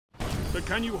but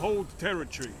can you hold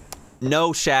territory?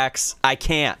 No, Shax, I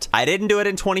can't. I didn't do it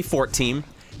in 2014.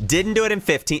 Didn't do it in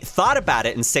 15, thought about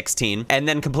it in 16, and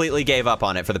then completely gave up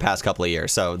on it for the past couple of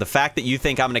years. So the fact that you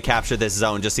think I'm gonna capture this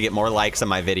zone just to get more likes on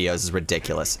my videos is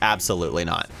ridiculous. Absolutely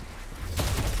not.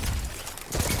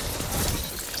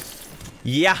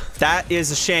 Yeah, that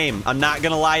is a shame. I'm not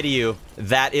gonna lie to you.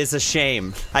 That is a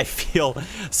shame. I feel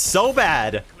so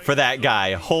bad for that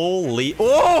guy. Holy,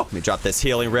 oh! Let me drop this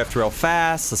healing rift real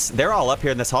fast. They're all up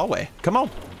here in this hallway. Come on,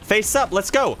 face up,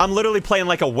 let's go. I'm literally playing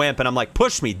like a wimp and I'm like,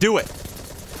 push me, do it.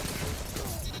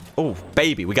 Oh,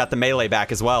 baby, we got the melee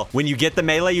back as well. When you get the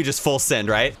melee, you just full send,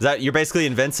 right? You're basically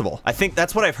invincible. I think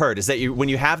that's what I've heard, is that when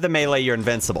you have the melee, you're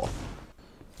invincible.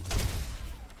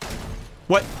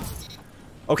 What?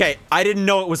 Okay, I didn't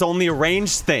know it was only a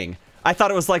ranged thing. I thought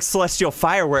it was like Celestial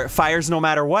Fire, where it fires no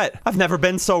matter what. I've never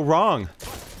been so wrong.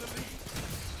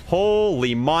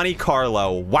 Holy Monte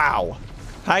Carlo. Wow.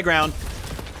 High ground.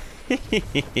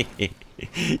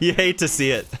 You hate to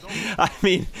see it. I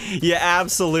mean, you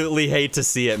absolutely hate to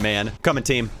see it, man. Coming,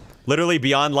 team. Literally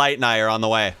Beyond Light and I are on the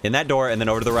way. In that door and then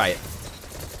over to the right.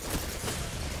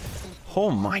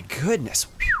 Oh my goodness.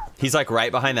 He's like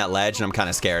right behind that ledge and I'm kind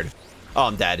of scared. Oh,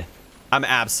 I'm dead. I'm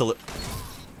absolute.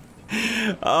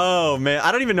 Oh man,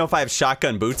 I don't even know if I have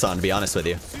shotgun boots on, to be honest with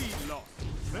you.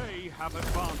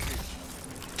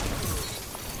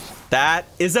 That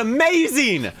is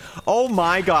amazing. Oh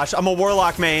my gosh, I'm a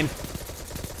Warlock main.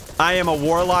 I am a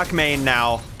Warlock main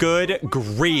now. Good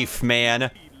grief,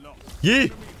 man.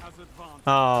 Yee.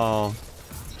 Oh.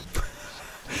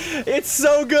 It's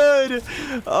so good.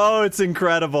 Oh, it's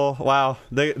incredible. Wow.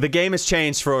 The game has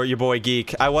changed for your boy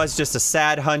Geek. I was just a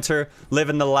sad hunter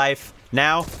living the life.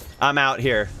 Now I'm out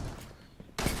here.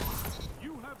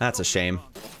 That's a shame.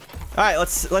 All right,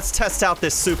 let's test out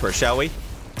this super, shall we?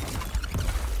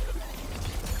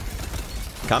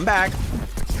 Come back.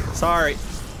 Sorry.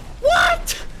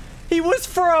 What? He was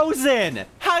frozen.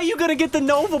 How are you gonna get the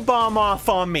Nova Bomb off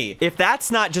on me? If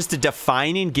that's not just a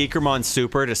defining Geekermon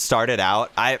super to start it out,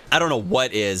 I don't know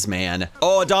what is, man.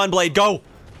 Oh, Dawnblade, go.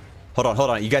 Hold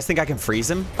on. You guys think I can freeze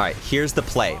him? All right, here's the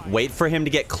play. Wait for him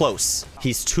to get close.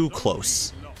 He's too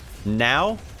close.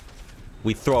 Now,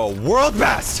 we throw a world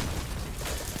best.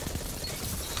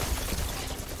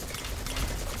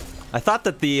 I thought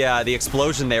that the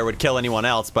explosion there would kill anyone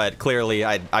else, but clearly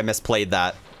I misplayed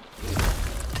that.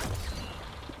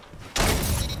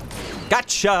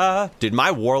 Gotcha! Dude,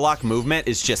 my Warlock movement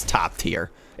is just top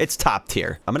tier. It's top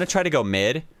tier. I'm gonna try to go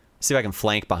mid, see if I can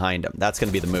flank behind him. That's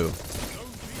gonna be the move.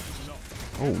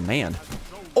 Oh, man.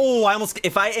 Oh,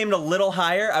 if I aimed a little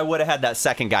higher, I would have had that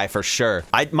second guy for sure.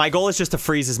 My goal is just to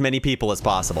freeze as many people as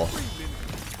possible.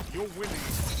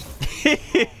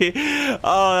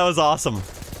 Oh, that was awesome.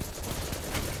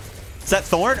 Is that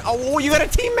Thorn? Oh, you got a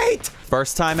teammate!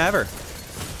 First time ever.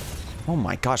 Oh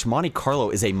my gosh, Monte Carlo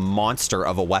is a monster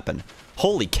of a weapon.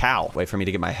 Holy cow. Wait for me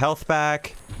to get my health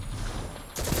back.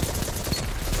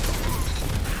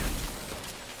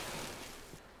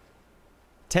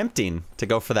 Tempting to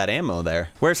go for that ammo there.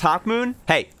 Where's Hawkmoon?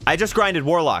 Hey, I just grinded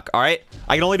Warlock, all right?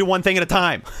 I can only do one thing at a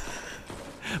time.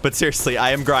 But seriously,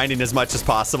 I am grinding as much as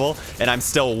possible, and I'm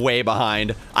still way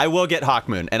behind. I will get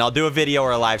Hawkmoon, and I'll do a video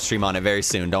or a live stream on it very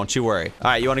soon. Don't you worry.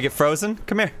 All right, you want to get frozen?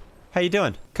 Come here. How you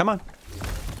doing? Come on.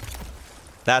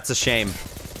 That's a shame.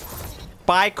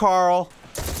 Bye, Carl.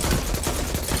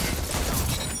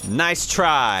 Nice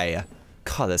try.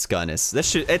 God, this gun is...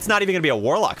 it's not even going to be a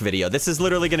Warlock video. This is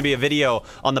literally going to be a video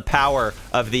on the power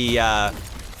of the...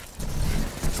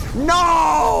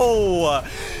 No!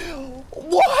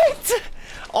 What?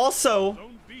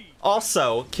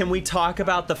 Also, can we talk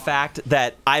about the fact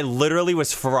that I literally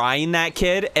was frying that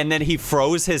kid and then he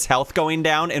froze his health going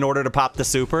down in order to pop the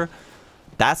super?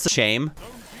 That's a shame.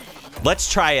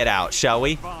 Let's try it out, shall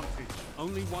we?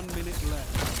 Only 1 minute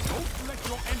left. Don't let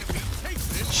your enemy take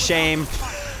this. Shame.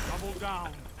 Double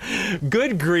down.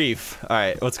 Good grief. All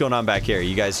right, what's going on back here?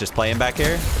 You guys just playing back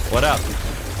here? What up?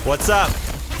 What's up?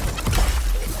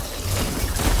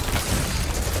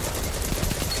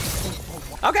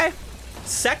 Okay.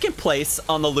 Second place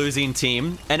on the losing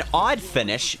team. An odd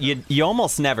finish. You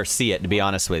almost never see it, to be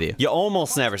honest with you. You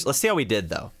almost never. Let's see how we did,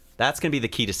 though. That's going to be the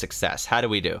key to success. How do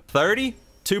we do? 30?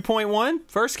 2.1?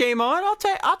 First game on?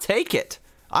 I'll take it.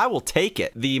 I will take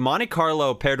it. The Monte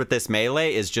Carlo paired with this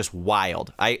melee is just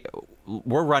wild.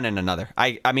 We're running another.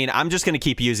 I mean, I'm just going to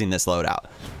keep using this loadout.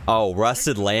 Oh,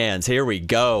 Rusted Lands. Here we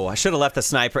go. I should have left the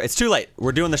sniper. It's too late.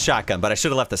 We're doing the shotgun, but I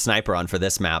should have left the sniper on for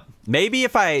this map. Maybe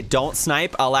if I don't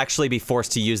snipe, I'll actually be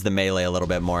forced to use the melee a little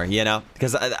bit more, you know?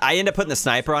 Because I end up putting the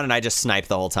sniper on and I just snipe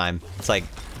the whole time. It's like,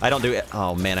 I don't do it.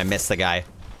 Oh, man, I missed the guy.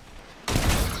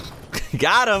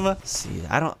 Got him. See,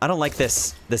 I don't like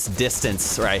this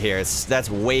distance right here. That's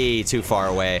way too far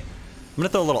away. I'm gonna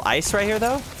throw a little ice right here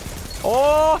though.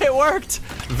 Oh, it worked.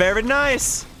 Very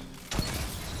nice.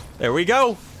 There we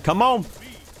go. Come on.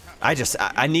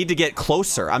 I need to get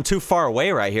closer. I'm too far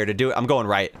away right here to do it. I'm going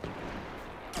right.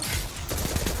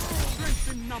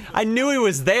 I knew he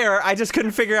was there. I just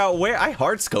couldn't figure out where. I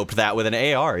hard scoped that with an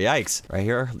AR. Yikes. Right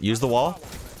here. Use the wall.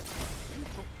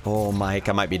 Oh, Mike,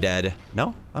 I might be dead.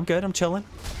 No, I'm good. I'm chilling.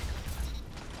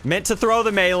 Meant to throw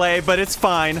the melee, but it's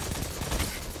fine.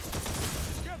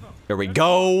 Here we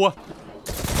go.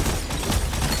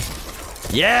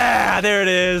 Yeah, there it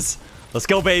is. Let's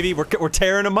go, baby. We're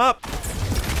tearing him up.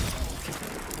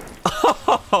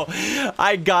 Oh,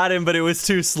 I got him, but it was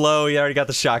too slow. He already got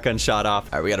the shotgun shot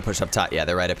off. All right, we got to push up top. Yeah,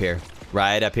 they're right up here.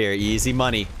 Right up here. Easy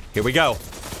money. Here we go.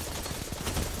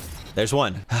 There's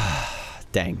one.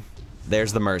 Dang.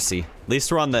 There's the mercy. At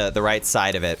least we're on the right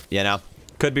side of it, you know?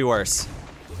 Could be worse.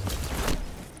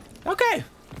 Okay.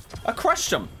 I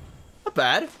crushed him. Not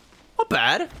bad. Not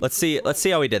bad. Let's see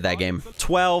how we did that game.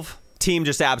 12. Team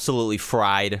just absolutely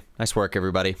fried. Nice work,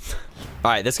 everybody.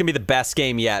 All right, this is gonna be the best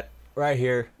game yet. Right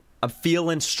here. I'm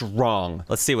feeling strong.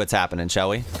 Let's see what's happening, shall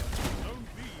we?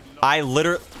 I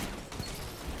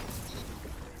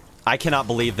cannot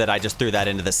believe that I just threw that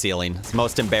into the ceiling. It's the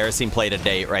most embarrassing play to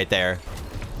date right there.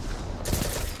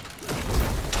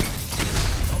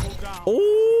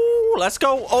 Oh, let's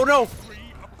go. Oh, no.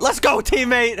 Let's go,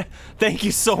 teammate. Thank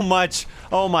you so much.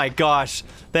 Oh, my gosh.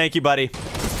 Thank you, buddy.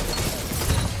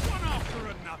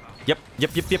 Yep.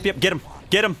 Get him.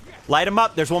 Get him. Light him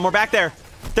up. There's one more back there.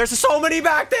 There's so many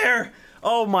back there.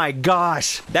 Oh, my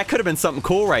gosh. That could have been something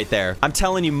cool right there. I'm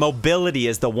telling you, mobility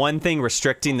is the one thing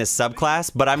restricting this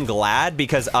subclass, but I'm glad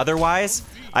because otherwise,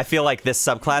 I feel like this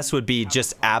subclass would be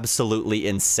just absolutely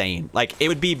insane. Like, it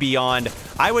would be beyond...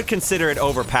 I would consider it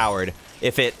overpowered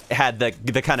if it had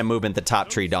the kind of movement the top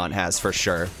tree Dawn has, for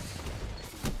sure.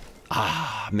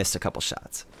 Ah, missed a couple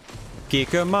shots.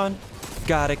 Geekermon,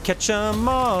 gotta catch 'em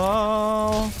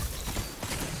all.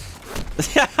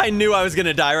 I knew I was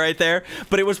gonna die right there,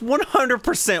 but it was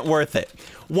 100% worth it.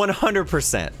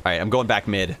 100%. All right, I'm going back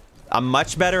mid. I'm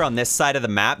much better on this side of the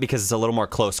map because it's a little more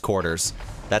close quarters.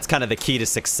 That's kind of the key to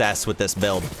success with this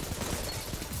build.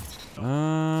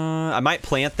 I might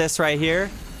plant this right here.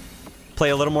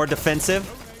 Play a little more defensive.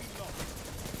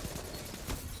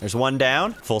 There's one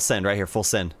down. Full send right here, full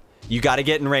send. You gotta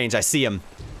get in range, I see him.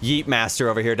 Yeet Master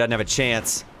over here doesn't have a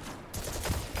chance.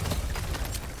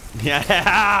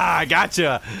 Yeah,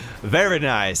 gotcha. Very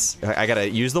nice. I gotta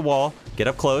use the wall, get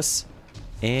up close,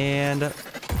 and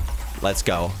let's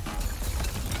go.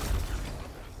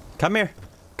 Come here.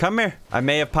 Come here. I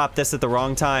may have popped this at the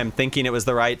wrong time, thinking it was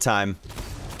the right time.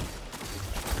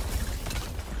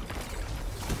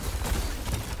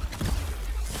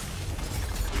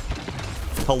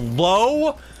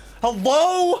 Hello?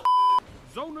 Hello?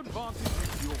 Zone advantage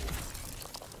is yours.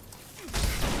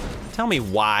 Tell me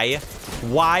why.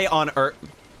 Why on earth?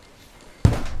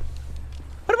 Why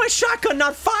did my shotgun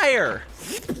not fire?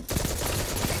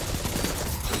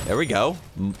 There we go.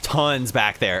 Tons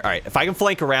back there. All right, if I can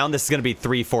flank around, this is gonna be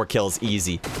 3-4 kills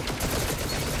easy.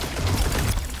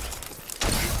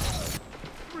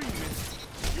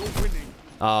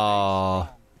 Oh,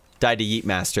 died to Yeet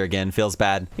Master again. Feels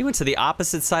bad. He went to the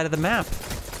opposite side of the map.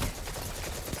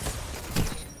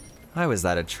 Why was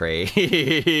that a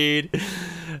trade?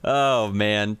 Oh,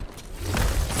 man.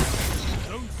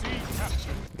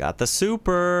 Got the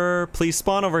super. Please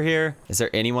spawn over here. Is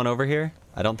there anyone over here?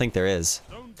 I don't think there is.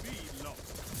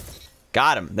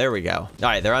 Got him. There we go. All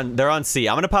right, they're on C.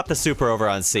 I'm gonna pop the super over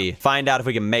on C. Find out if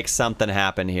we can make something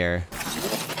happen here.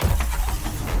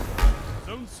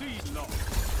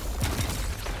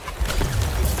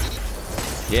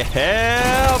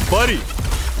 Yeah, buddy.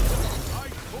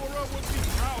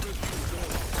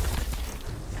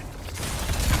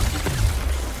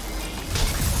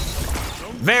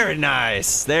 Very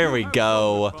nice. There we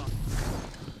go.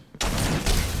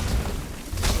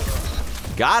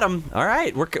 Got him. All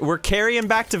right, we're carrying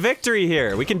back to victory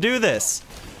here. We can do this.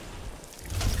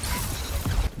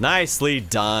 Nicely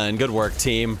done. Good work,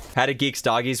 team. How did Geeks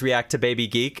Doggies react to Baby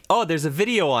Geek? Oh, there's a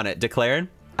video on it, Declared.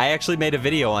 I actually made a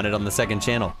video on it on the second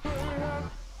channel.